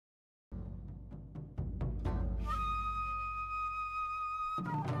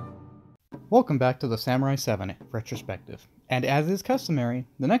Welcome back to the Samurai 7 Retrospective, and as is customary,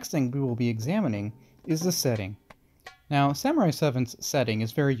 the next thing we will be examining is the setting. Now, Samurai 7's setting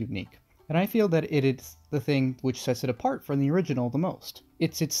is very unique, and I feel that it is the thing which sets it apart from the original the most.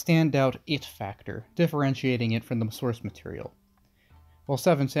 It's its standout it factor, differentiating it from the source material. While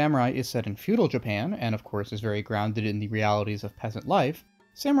 7 Samurai is set in feudal Japan, and of course is very grounded in the realities of peasant life,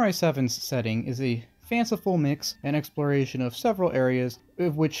 Samurai 7's setting is a fanciful mix and exploration of several areas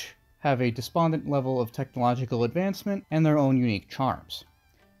of which have a despondent level of technological advancement and their own unique charms.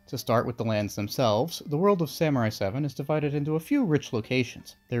 To start with the lands themselves, the world of Samurai 7 is divided into a few rich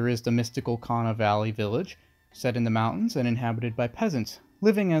locations. There is the mystical Kana Valley village, set in the mountains and inhabited by peasants,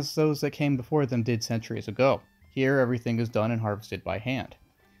 living as those that came before them did centuries ago. Here everything is done and harvested by hand.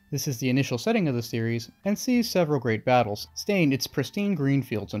 This is the initial setting of the series, and sees several great battles stain its pristine green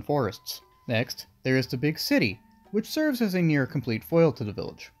fields and forests. Next, there is the big city, which serves as a near-complete foil to the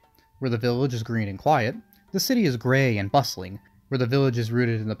village. Where the village is green and quiet, the city is gray and bustling. Where the village is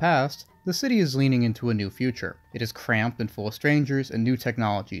rooted in the past, the city is leaning into a new future. It is cramped and full of strangers and new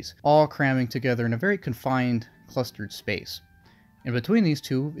technologies, all cramming together in a very confined, clustered space. In between these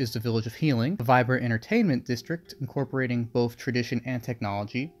two is the Village of Healing, a vibrant entertainment district incorporating both tradition and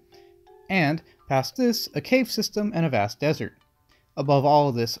technology, and, past this, a cave system and a vast desert. Above all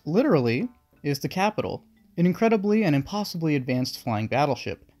of this, literally, is the capital, an incredibly and impossibly advanced flying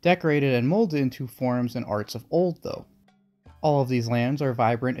battleship, decorated and molded into forms and arts of old though. All of these lands are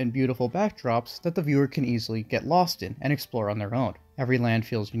vibrant and beautiful backdrops that the viewer can easily get lost in and explore on their own. Every land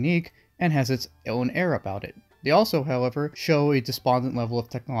feels unique and has its own air about it. They also, however, show a despondent level of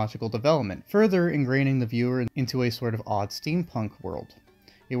technological development, further ingraining the viewer into a sort of odd steampunk world.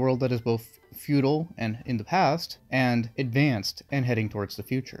 A world that is both feudal and in the past, and advanced and heading towards the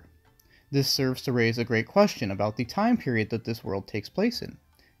future. This serves to raise a great question about the time period that this world takes place in.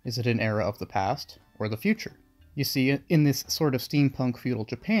 Is it an era of the past or the future? You see, in this sort of steampunk feudal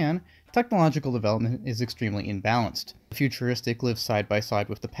Japan, technological development is extremely imbalanced. The futuristic lives side by side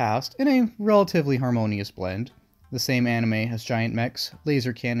with the past in a relatively harmonious blend. The same anime has giant mechs,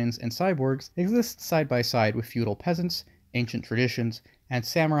 laser cannons, and cyborgs exist side by side with feudal peasants, ancient traditions, and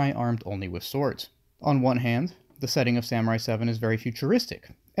samurai armed only with swords. On one hand, the setting of Samurai 7 is very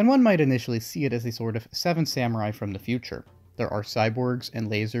futuristic, and one might initially see it as a sort of 7 samurai from the future. There are cyborgs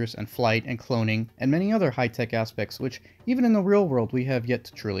and lasers and flight and cloning and many other high-tech aspects which, even in the real world, we have yet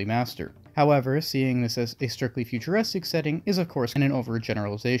to truly master. However, seeing this as a strictly futuristic setting is of course an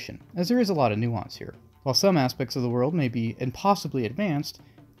overgeneralization, as there is a lot of nuance here. While some aspects of the world may be impossibly advanced,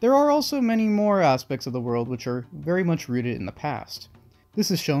 there are also many more aspects of the world which are very much rooted in the past.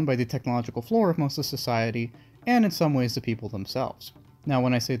 This is shown by the technological floor of most of society, and in some ways the people themselves. Now,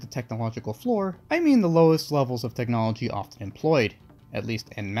 when I say the technological floor, I mean the lowest levels of technology often employed, at least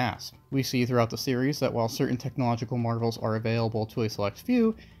en masse. We see throughout the series that while certain technological marvels are available to a select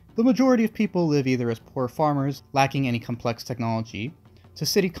few, the majority of people live either as poor farmers, lacking any complex technology, to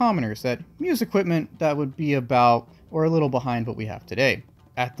city commoners that use equipment that would be about or a little behind what we have today.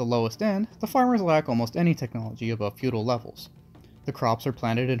 At the lowest end, the farmers lack almost any technology above feudal levels. The crops are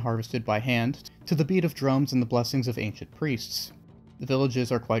planted and harvested by hand, to the beat of drums and the blessings of ancient priests. The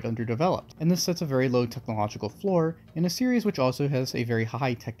villages are quite underdeveloped, and this sets a very low technological floor in a series which also has a very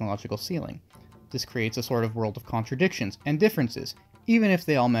high technological ceiling. This creates a sort of world of contradictions and differences, even if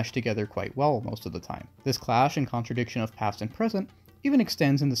they all mesh together quite well most of the time. This clash and contradiction of past and present even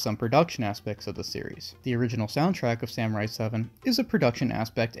extends into some production aspects of the series. The original soundtrack of Samurai 7 is a production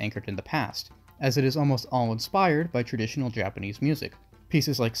aspect anchored in the past, as it is almost all inspired by traditional Japanese music.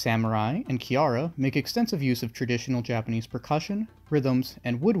 Pieces like Samurai and Kiara make extensive use of traditional Japanese percussion, rhythms,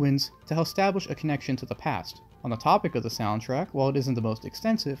 and woodwinds to establish a connection to the past. On the topic of the soundtrack, while it isn't the most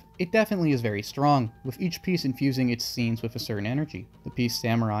extensive, it definitely is very strong, with each piece infusing its scenes with a certain energy. The piece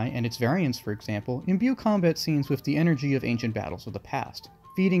Samurai and its variants, for example, imbue combat scenes with the energy of ancient battles of the past,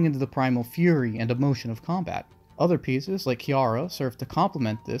 feeding into the primal fury and emotion of combat. Other pieces, like Kiara, serve to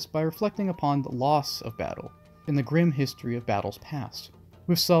complement this by reflecting upon the loss of battle and the grim history of battles past,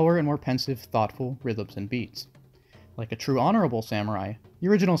 with slower and more pensive, thoughtful rhythms and beats. Like a true honorable samurai, the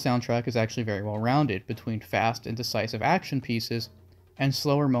original soundtrack is actually very well rounded between fast and decisive action pieces and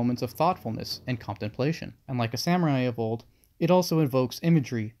slower moments of thoughtfulness and contemplation. And like a samurai of old, it also invokes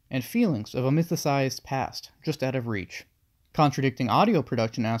imagery and feelings of a mythicized past just out of reach. Contradicting audio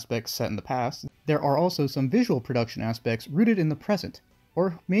production aspects set in the past, there are also some visual production aspects rooted in the present,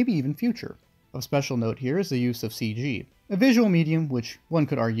 or maybe even future. Of special note here is the use of CG, a visual medium which one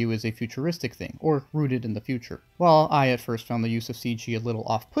could argue is a futuristic thing, or rooted in the future. While I at first found the use of CG a little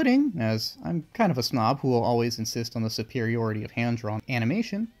off-putting, as I'm kind of a snob who will always insist on the superiority of hand-drawn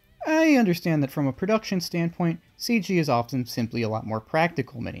animation, I understand that from a production standpoint, CG is often simply a lot more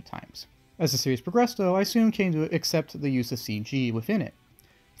practical many times. As the series progressed though, I soon came to accept the use of CG within it.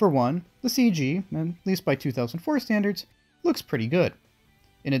 For one, the CG, at least by 2004 standards, looks pretty good.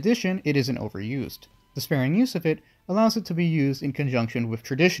 In addition, it isn't overused. The sparing use of it allows it to be used in conjunction with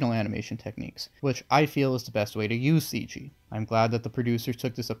traditional animation techniques, which I feel is the best way to use CG. I'm glad that the producers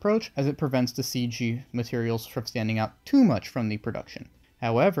took this approach, as it prevents the CG materials from standing out too much from the production.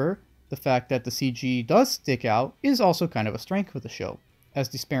 However, the fact that the CG does stick out is also kind of a strength of the show, as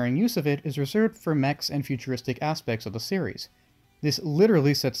the sparing use of it is reserved for mechs and futuristic aspects of the series. This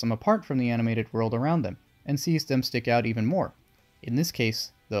literally sets them apart from the animated world around them, and sees them stick out even more. In this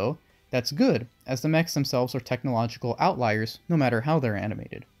case, though, that's good, as the mechs themselves are technological outliers no matter how they're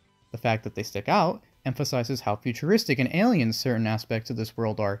animated. The fact that they stick out emphasizes how futuristic and alien certain aspects of this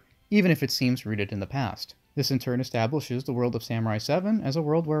world are, even if it seems rooted in the past. This in turn establishes the world of Samurai 7 as a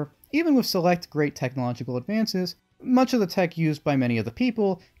world where, even with select great technological advances, much of the tech used by many of the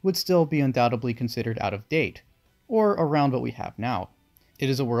people would still be undoubtedly considered out of date, or around what we have now. It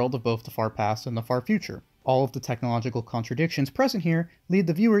is a world of both the far past and the far future. All of the technological contradictions present here lead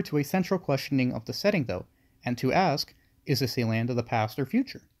the viewer to a central questioning of the setting though, and to ask, is this a land of the past or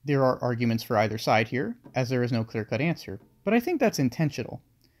future? There are arguments for either side here, as there is no clear-cut answer, but I think that's intentional.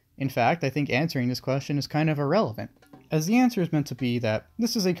 In fact, I think answering this question is kind of irrelevant, as the answer is meant to be that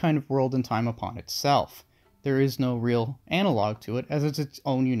this is a kind of world and time upon itself. There is no real analog to it, as it's its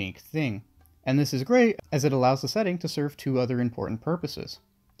own unique thing. And this is great, as it allows the setting to serve two other important purposes.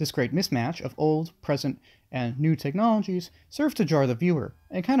 This great mismatch of old, present, and new technologies serve to jar the viewer,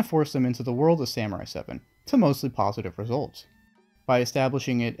 and kind of force them into the world of Samurai 7, to mostly positive results. By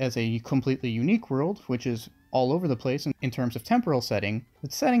establishing it as a completely unique world, which is all over the place in terms of temporal setting,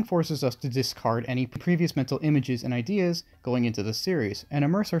 the setting forces us to discard any previous mental images and ideas going into the series, and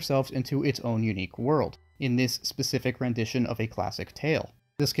immerse ourselves into its own unique world, in this specific rendition of a classic tale.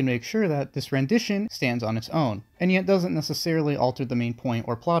 This can make sure that this rendition stands on its own, and yet doesn't necessarily alter the main point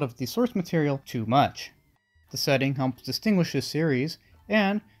or plot of the source material too much. The setting helps distinguish this series,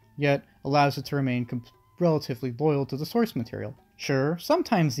 and yet allows it to remain relatively loyal to the source material. Sure,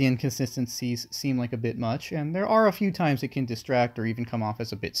 sometimes the inconsistencies seem like a bit much, and there are a few times it can distract or even come off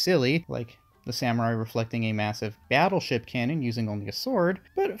as a bit silly, like the samurai reflecting a massive battleship cannon using only a sword,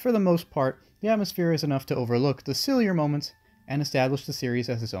 but for the most part, the atmosphere is enough to overlook the sillier moments and establish the series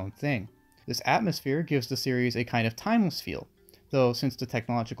as its own thing. This atmosphere gives the series a kind of timeless feel, though since the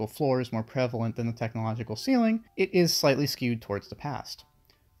technological floor is more prevalent than the technological ceiling, it is slightly skewed towards the past.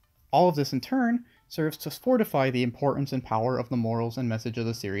 All of this in turn serves to fortify the importance and power of the morals and message of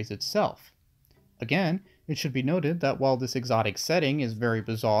the series itself. Again, it should be noted that while this exotic setting is very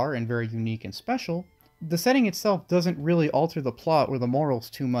bizarre and very unique and special, the setting itself doesn't really alter the plot or the morals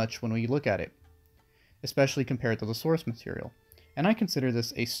too much when we look at it, especially compared to the source material. And I consider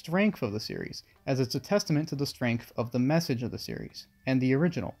this a strength of the series, as it's a testament to the strength of the message of the series, and the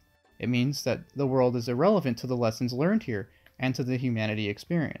original. It means that the world is irrelevant to the lessons learned here, and to the humanity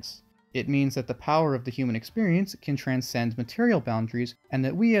experience. It means that the power of the human experience can transcend material boundaries, and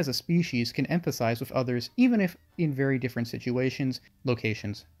that we as a species can empathize with others even if in very different situations,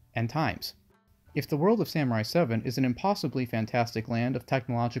 locations, and times. If the world of Samurai 7 is an impossibly fantastic land of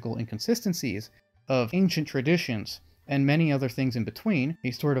technological inconsistencies, of ancient traditions, and many other things in between,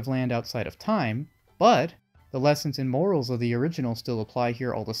 a sort of land outside of time, but the lessons and morals of the original still apply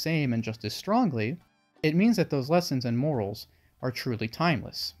here all the same and just as strongly, it means that those lessons and morals are truly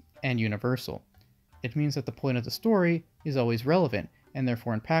timeless and universal. It means that the point of the story is always relevant, and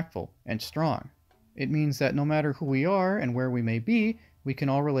therefore impactful and strong. It means that no matter who we are and where we may be, we can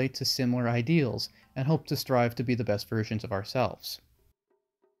all relate to similar ideals, and hope to strive to be the best versions of ourselves.